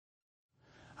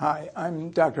Hi,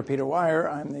 I'm Dr. Peter Wyer.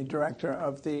 I'm the director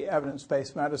of the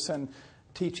Evidence-Based Medicine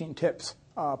Teaching Tips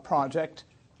project.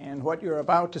 And what you're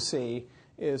about to see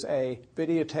is a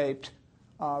videotaped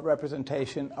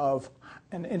representation of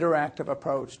an interactive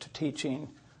approach to teaching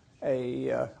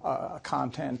a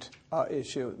content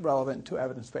issue relevant to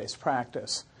evidence-based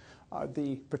practice.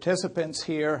 The participants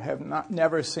here have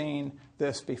never seen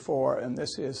this before, and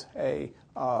this is a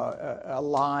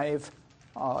live,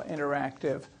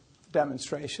 interactive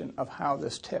demonstration of how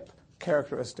this tip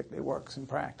characteristically works in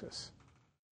practice.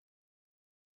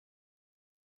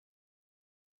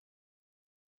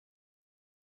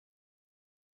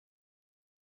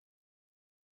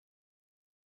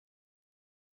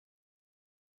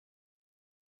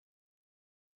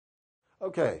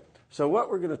 Okay, so what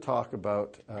we're going to talk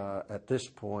about at this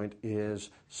point is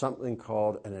something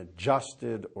called an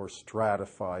adjusted or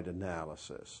stratified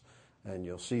analysis. And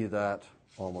you'll see that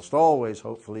almost always,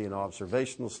 hopefully, in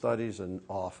observational studies and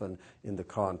often in the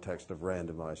context of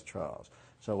randomized trials.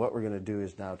 So what we're going to do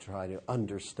is now try to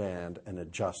understand an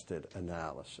adjusted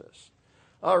analysis.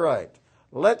 All right,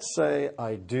 let's say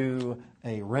I do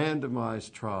a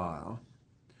randomized trial,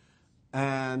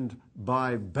 and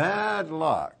by bad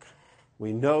luck,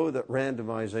 we know that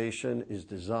randomization is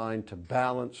designed to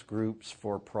balance groups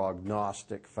for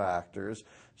prognostic factors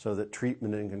so that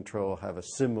treatment and control have a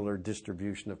similar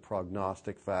distribution of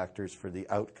prognostic factors for the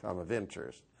outcome of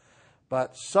interest.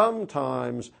 But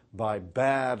sometimes, by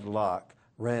bad luck,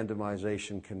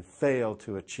 randomization can fail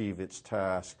to achieve its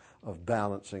task of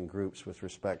balancing groups with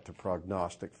respect to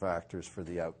prognostic factors for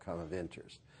the outcome of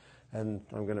interest. And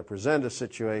I'm going to present a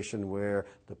situation where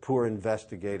the poor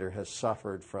investigator has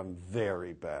suffered from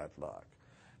very bad luck.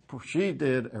 She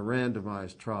did a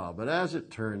randomized trial, but as it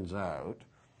turns out,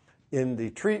 in the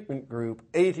treatment group,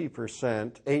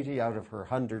 80% out of her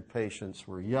 100 patients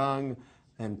were young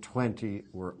and 20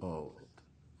 were old.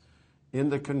 In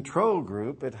the control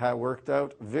group, it had worked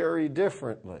out very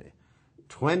differently.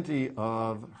 20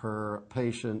 of her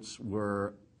patients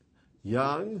were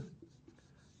young,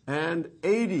 and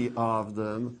 80 of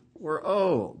them were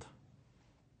old.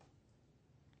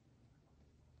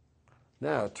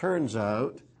 Now, it turns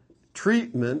out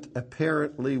treatment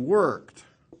apparently worked.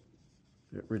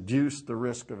 It reduced the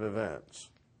risk of events.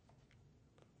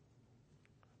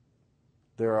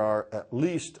 There are at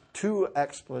least two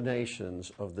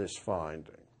explanations of this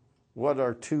finding. What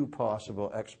are two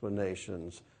possible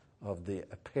explanations of the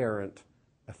apparent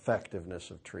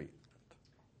effectiveness of treatment?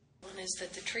 One is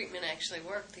that the treatment actually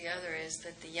worked. The other is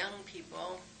that the young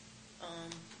people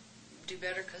do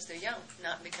better because they're young,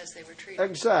 not because they were treated.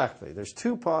 Exactly. There's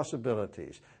two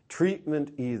possibilities.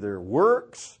 Treatment either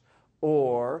works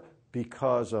or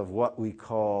because of what we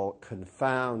call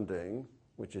confounding,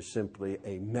 which is simply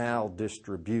a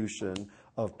maldistribution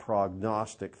of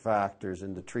prognostic factors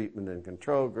in the treatment and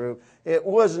control group. It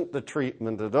wasn't the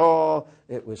treatment at all.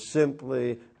 It was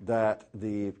simply that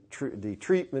the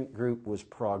treatment group was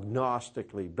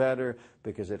prognostically better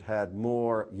because it had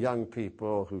more young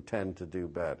people who tend to do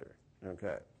better.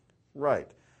 Okay, right.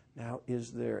 Now,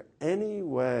 is there any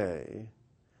way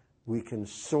we can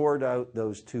sort out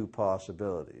those two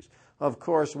possibilities? Of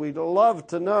course, we'd love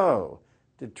to know,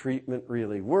 did treatment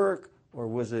really work, or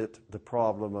was it the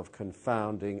problem of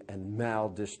confounding and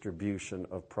maldistribution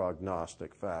of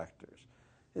prognostic factors?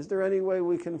 Is there any way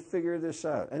we can figure this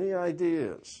out? Any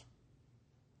ideas?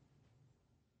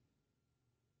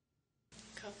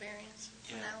 Covariance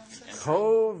analysis.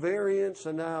 Covariance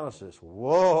analysis.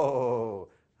 Whoa,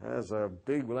 that's a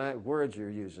big word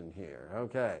you're using here.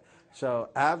 Okay, so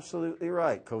absolutely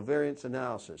right, covariance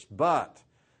analysis. But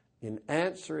in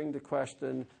answering the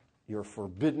question, you're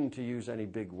forbidden to use any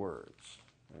big words.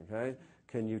 Okay?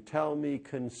 Can you tell me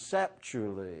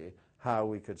conceptually how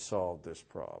we could solve this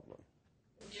problem?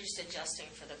 You're just adjusting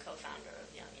for the co-founder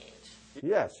of young age.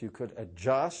 Yes, you could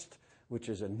adjust, which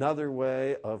is another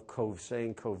way of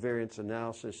saying covariance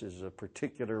analysis is a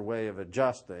particular way of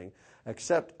adjusting,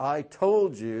 except I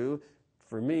told you,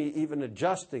 for me, even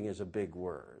adjusting is a big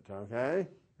word, okay?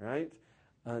 Right?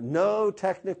 No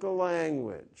technical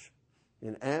language.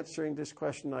 In answering this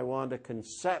question, I want a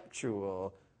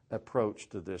conceptual approach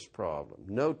to this problem.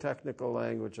 No technical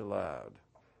language allowed.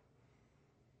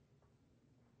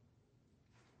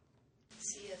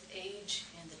 See if age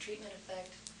and the treatment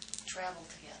effect travel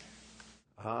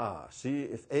together. See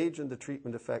if age and the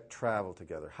treatment effect travel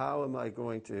together. How am I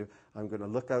going to? I'm going to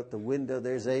look out the window.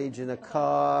 There's age in a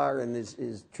car, and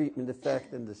is treatment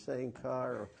effect in the same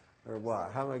car, or what?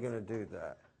 How am I going to do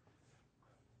that?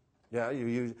 Yeah,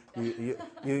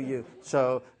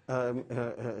 so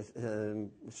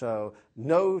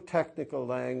no technical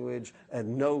language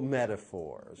and no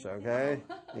metaphors, okay?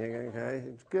 Okay,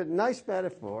 it's good, nice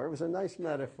metaphor. It was a nice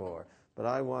metaphor, but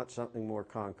I want something more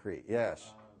concrete.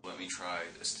 Yes. Let me try.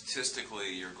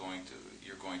 Statistically, you're going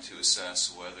to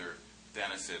assess whether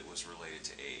benefit was related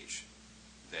to age.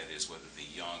 That is, whether the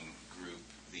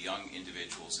young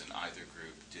individuals in either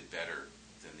group did better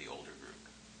than the older group.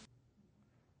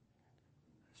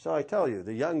 So I tell you,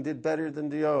 the young did better than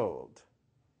the old.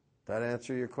 That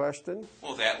answer your question?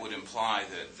 Well, that would imply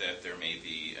that there may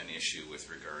be an issue with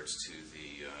regards to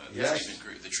the Yes.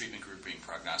 treatment group being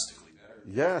prognostically better.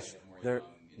 Yes,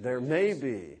 there may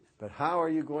be, but how are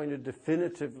you going to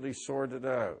definitively sort it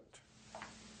out?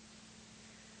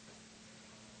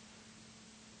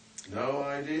 No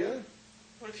idea?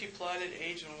 What if you plotted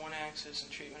age on one axis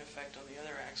and treatment effect on the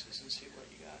other axis and see what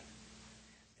you got?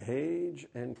 Age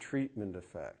and treatment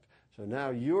effect. So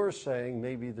now you're saying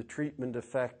maybe the treatment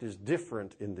effect is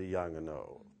different in the young and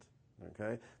old.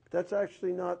 Okay? But that's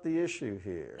actually not the issue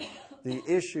here. The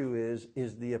issue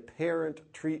is the apparent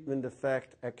treatment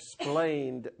effect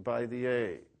explained by the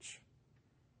age?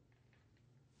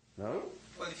 No?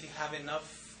 Well, if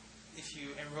you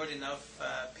enrolled enough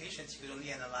patients, you could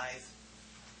only analyze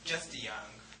just the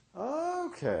young.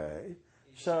 Okay.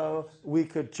 So we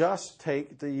could just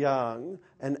take the young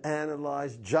and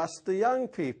analyze just the young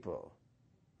people.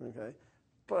 Okay?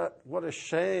 But what a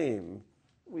shame.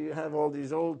 We have all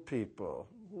these old people.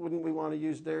 Wouldn't we want to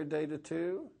use their data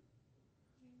too?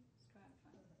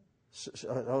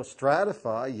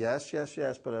 Stratify, yes,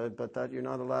 but that you're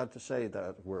not allowed to say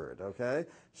that word, okay?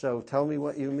 So tell me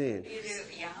what you mean. You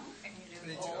do young and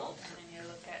you do old, and then you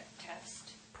look at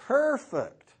test.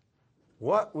 Perfect.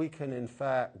 What we can in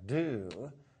fact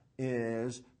do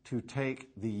is to take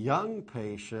the young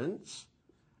patients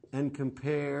and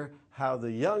compare how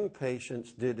the young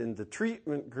patients did in the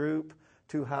treatment group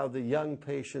to how the young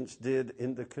patients did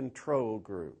in the control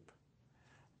group.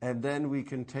 And then we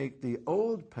can take the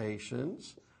old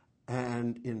patients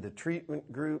and in the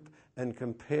treatment group and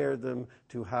compare them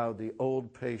to how the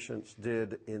old patients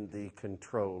did in the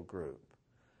control group.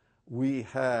 We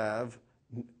have,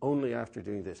 only after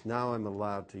doing this, now I'm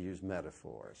allowed to use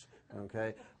metaphors,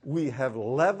 okay? We have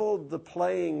leveled the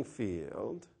playing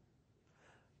field.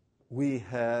 We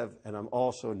have, and I'm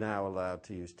also now allowed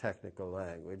to use technical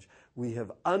language, we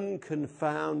have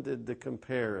unconfounded the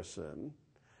comparison.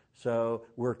 So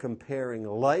we're comparing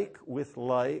like with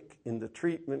like in the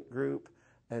treatment group,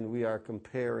 and we are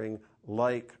comparing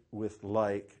like with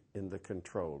like in the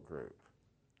control group.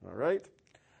 All right?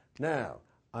 Now,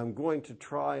 I'm going to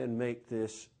try and make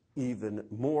this even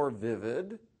more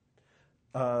vivid.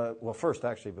 Well, first,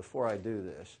 actually, before I do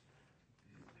this,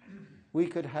 we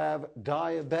could have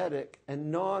diabetic and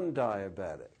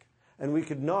non-diabetic. And we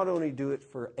could not only do it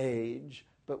for age,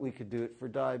 but we could do it for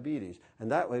diabetes. And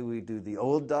that way we do the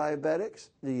old diabetics,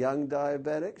 the young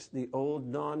diabetics, the old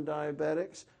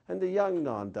non-diabetics, and the young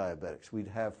non-diabetics. We'd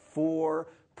have 4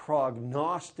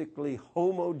 prognostically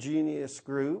homogeneous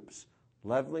groups,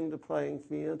 leveling the playing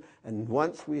field. And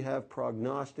once we have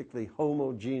prognostically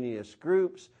homogeneous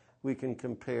groups, we can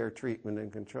compare treatment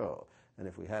and control. And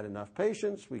if we had enough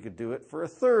patients, we could do it for a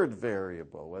 3rd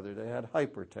variable, whether they had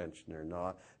hypertension or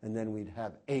not, and then we'd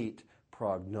have 8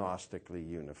 prognostically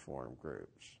uniform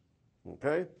groups.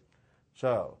 Okay?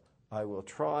 So I will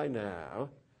try now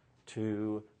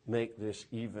to make this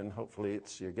even, hopefully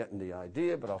you're getting the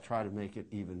idea, but I'll try to make it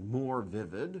even more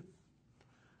vivid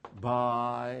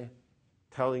by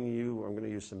telling you, I'm going to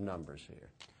use some numbers here.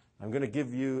 I'm going to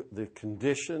give you the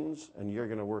conditions, and you're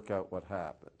going to work out what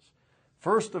happens.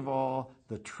 First of all,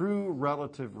 the true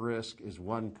relative risk is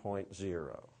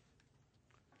 1.0.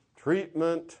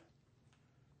 Treatment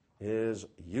is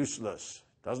useless.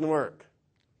 Doesn't work.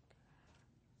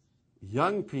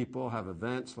 Young people have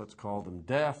events, let's call them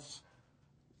deaths,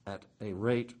 at a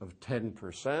rate of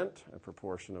 10%, a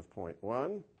proportion of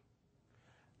 0.1.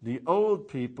 The old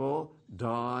people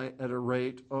die at a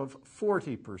rate of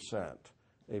 40%,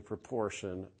 a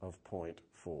proportion of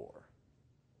 0.4.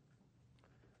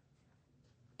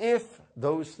 If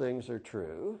those things are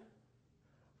true,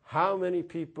 how many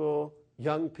people,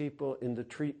 young people in the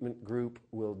treatment group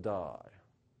will die?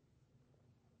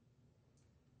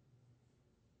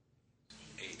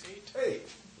 8.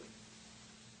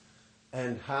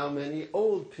 And how many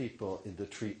old people in the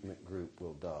treatment group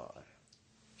will die?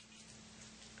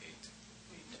 8.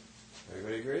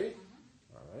 Everybody agree?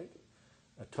 Mm-hmm. All right.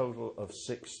 A total of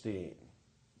 16.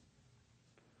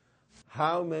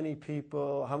 How many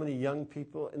young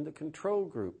people in the control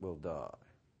group will die?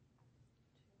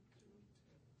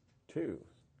 2.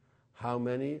 How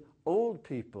many old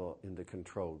people in the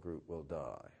control group will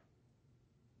die?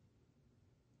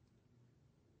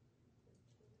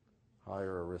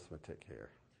 Higher arithmetic here.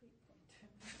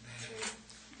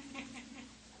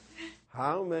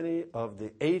 How many of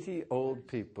the 80 old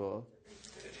people?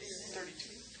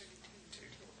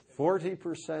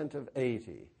 40% of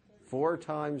 80. 4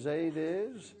 times 8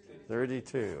 is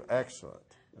 32.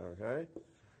 Excellent. Okay?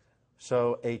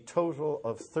 So a total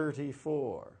of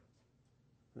 34.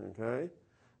 Okay?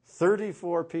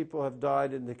 34 people have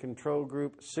died in the control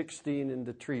group, 16 in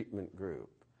the treatment group.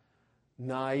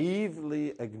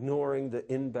 Naively ignoring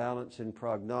the imbalance in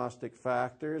prognostic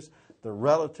factors, the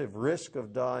relative risk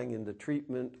of dying in the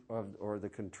treatment or the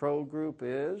control group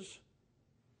is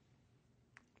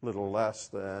a little less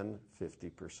than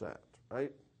 50%,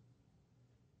 right?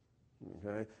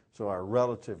 Okay, so our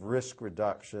relative risk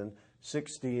reduction,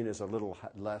 16 is a little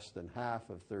less than half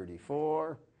of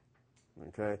 34.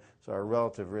 Okay, so our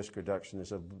relative risk reduction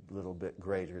is a little bit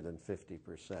greater than 50%.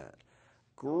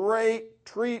 Great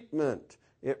treatment.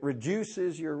 It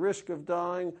reduces your risk of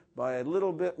dying by a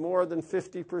little bit more than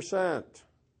 50%.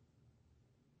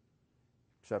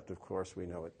 Except, of course, we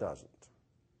know it doesn't.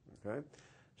 Okay?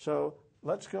 So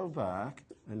let's go back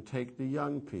and take the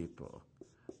young people.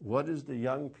 What is the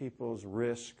young people's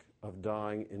risk of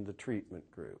dying in the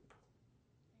treatment group?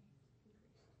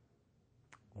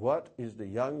 What is the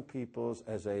young people's,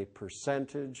 as a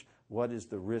percentage, what is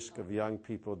the risk of young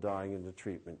people dying in the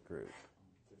treatment group?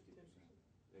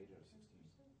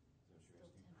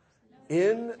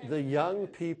 In the young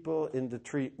people in the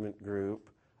treatment group,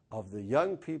 of the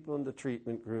young people in the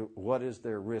treatment group, what is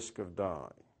their risk of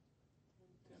dying?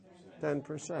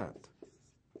 10%.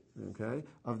 Okay?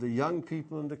 Of the young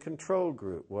people in the control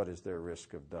group, what is their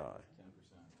risk of dying?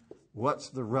 10%. What's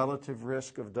the relative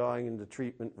risk of dying in the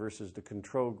treatment versus the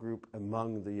control group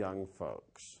among the young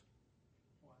folks?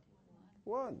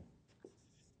 1.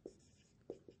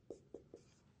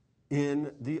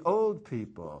 In the old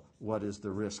people, what is the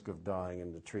risk of dying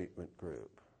in the treatment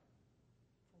group?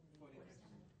 40%.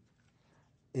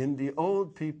 In the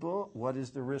old people, what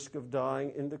is the risk of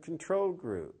dying in the control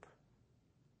group?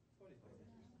 40%.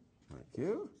 Thank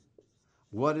you.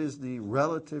 What is the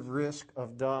relative risk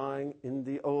of dying in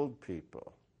the old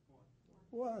people?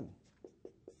 1.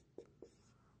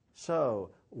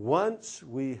 So, once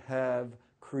we have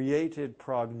created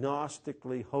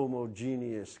prognostically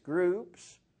homogeneous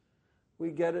groups, we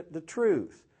get at the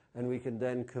truth. And we can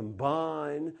then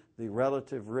combine the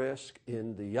relative risk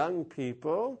in the young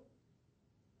people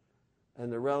and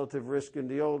the relative risk in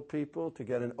the old people to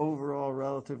get an overall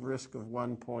relative risk of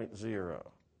 1.0.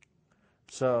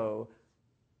 So,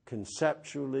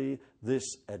 conceptually,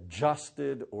 this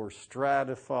adjusted or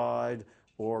stratified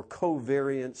or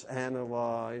covariance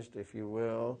analyzed, if you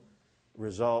will,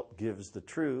 result gives the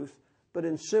truth. But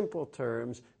in simple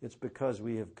terms, it's because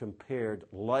we have compared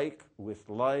like with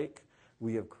like.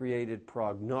 We have created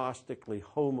prognostically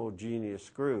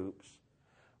homogeneous groups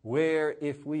where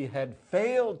if we had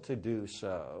failed to do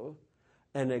so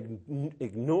and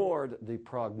ignored the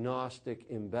prognostic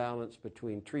imbalance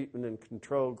between treatment and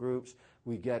control groups,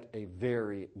 we get a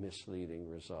very misleading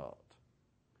result.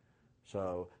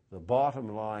 So the bottom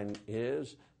line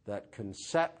is that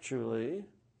conceptually,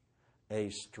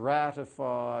 a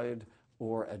stratified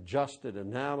or adjusted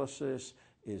analysis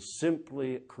is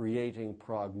simply creating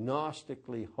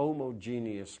prognostically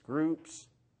homogeneous groups,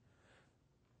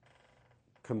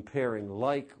 comparing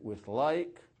like with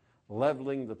like,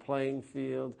 leveling the playing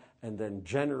field, and then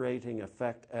generating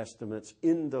effect estimates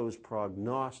in those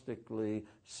prognostically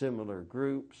similar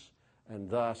groups, and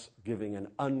thus giving an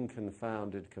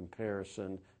unconfounded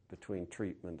comparison between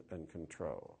treatment and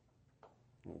control.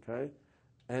 Okay?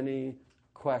 Any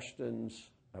questions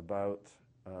about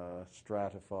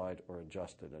stratified or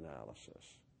adjusted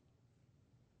analysis?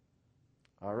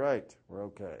 All right, we're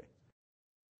okay.